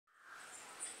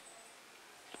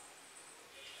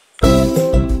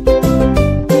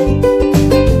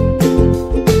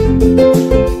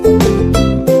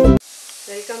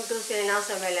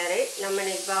சமையலறை நம்ம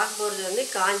இன்னைக்கு பார்க்க போகிறது வந்து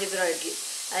காஞ்சிபுரம் இட்லி.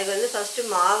 அதுக்கு வந்து ஃபஸ்ட்டு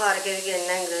மாவு அரைக்கிறதுக்கு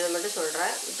என்னங்கிறத மட்டும்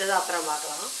சொல்கிறேன், விட்டது அப்புறம்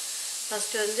பார்க்கலாம்.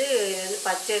 ஃபஸ்ட்டு வந்து இது வந்து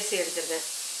பச்சரிசி எடுத்துருக்கேன்.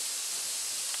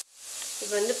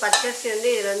 இப்போ வந்து பச்சரிசி வந்து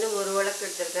இதில் வந்து 1 உலக்கு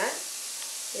எடுத்துருக்கேன்.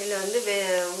 இதில் வந்து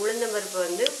உளுந்தம்பருப்பு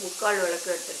வந்து 3/4 உலக்கு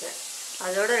எடுத்துருக்கேன்.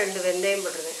 அதோட 2 வெந்தயம்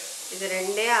போட்டிருக்கேன். இது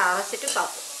ரெண்டையும் அரைச்சிட்டு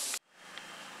பார்ப்போம்.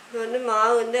 இப்போ வந்து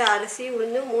மாவு வந்து அரிசி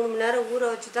உளுந்து 3 மணி நேரம் ஊற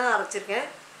வச்சு தான் அரைச்சிருக்கேன்.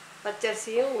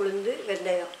 பச்சரிசியும் உளுந்து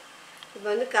வெந்தயம் இப்போ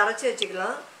வந்து கரைச்சி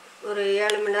வச்சுக்கலாம். ஒரு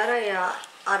 7 மணி நேரம்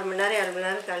 6 மணி நேரம் 7 மணி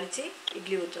நேரம் கழித்து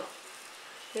இட்லி ஊற்றுவோம்.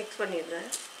 மிக்ஸ்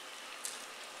பண்ணிடுறேன்.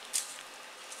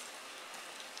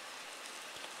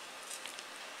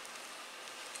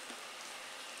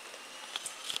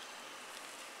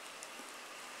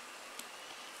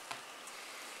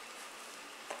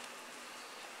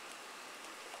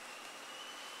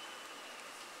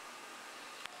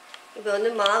 இப்போ வந்து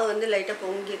மாவு வந்து லைட்டாக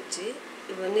பொங்கிடுச்சு.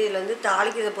 இப்போ வந்து இதில் வந்து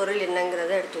தாளிக்கிற பொருள்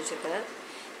என்னங்கிறத எடுத்து வச்சுருக்கேன்.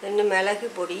 ரெண்டு மிளகு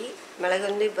பொடி, மிளகு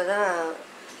வந்து இப்போ தான்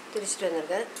திரிச்சிட்டு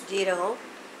வந்திருக்கேன். ஜீரகம்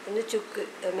வந்து சுக்கு,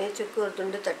 அதுமாரி சுக்கு ஒரு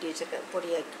துண்டு தட்டி வச்சுருக்கேன்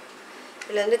பொடியாக்கி.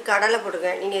 இதில் வந்து கடலை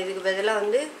போட்டுருக்கேன். நீங்கள் இதுக்கு பதிலாக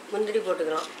வந்து முந்திரி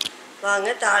போட்டுக்கலாம்.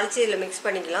 வாங்க தாளித்து இதில் மிக்ஸ்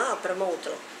பண்ணிக்கலாம், அப்புறமா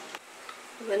ஊற்றலாம்.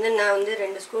 இப்போ வந்து நான் வந்து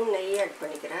 2 ஸ்பூன் நெய் ஆட்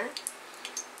பண்ணிக்கிறேன்.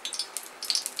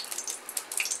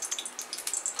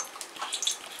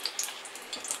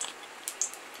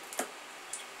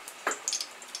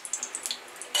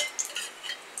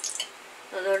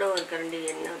 அதோட ஒரு கரண்டி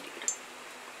எண்ணெய் ஊற்றிக்கிறேன்.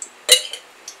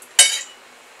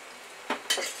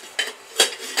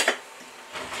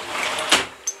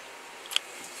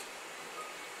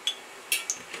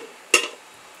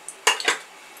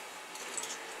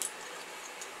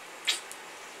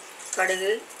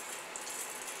 கடுகு,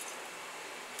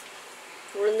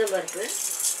 உளுந்தம்பருப்பு,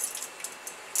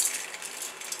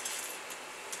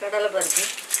 கடலைப்பருப்பு,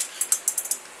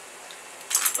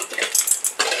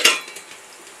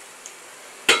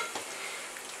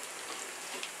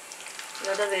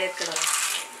 இதோட வேர்க்கடலை,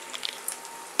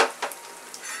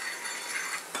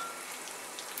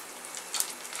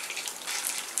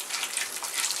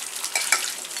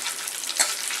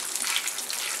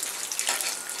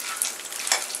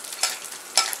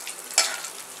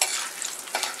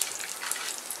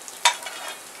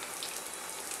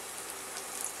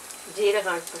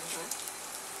 ஜீரகம் ஆட் பண்ணுறேன்,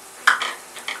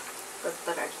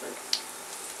 பெப்பர் ஆட் பண்ணுறேன்.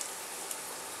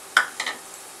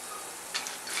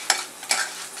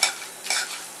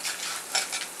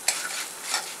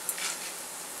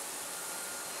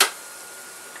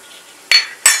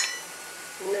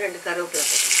 இன்னும் 2 கருவேப்பிலை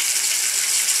போட்டேன்.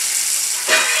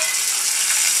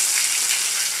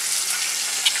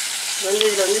 வந்து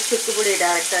இதில் வந்து சுக்கு பொடி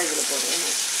டேரெக்டாக இதில்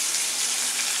போடுவேன்.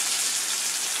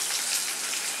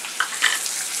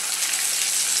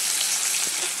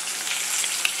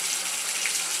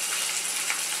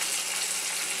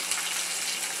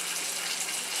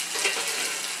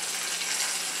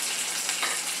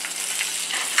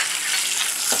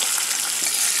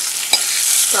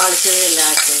 தாளிச்சது எல்லாம்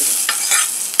ஆட் பண்ணுறேன்.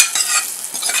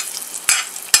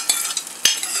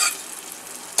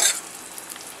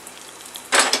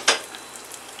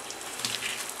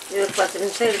 இது ஒரு 10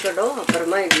 நிமிஷம் இருக்கட்டும்,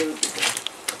 அப்புறமா இட்லி ஊற்றிக்கலாம்.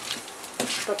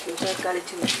 10 நிமிஷம்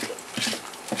கழிச்சு வச்சுக்கலாம்.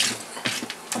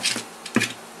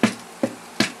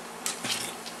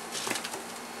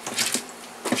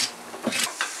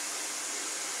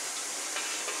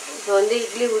 இப்போ வந்து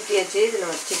இட்லி ஊற்றியாச்சு, இதில்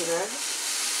வச்சுக்கிறேன்.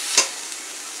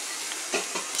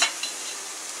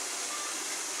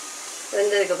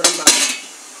 வெந்ததுக்கப்புறம் பார்க்கலாம்.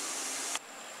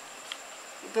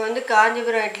 இப்போ வந்து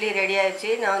காஞ்சிபுரம் இட்லி ரெடி ஆகிடுச்சு.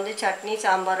 நான் வந்து சட்னி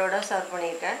சாம்பாரோடு சர்வ்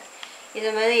பண்ணியிருக்கேன். இதை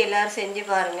மாதிரி எல்லோரும் செஞ்சு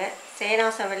பாருங்கள். சேனா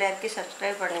சமையலறைக்கு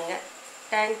சப்ஸ்கிரைப் பண்ணுங்கள்.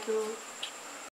 தேங்க்யூ.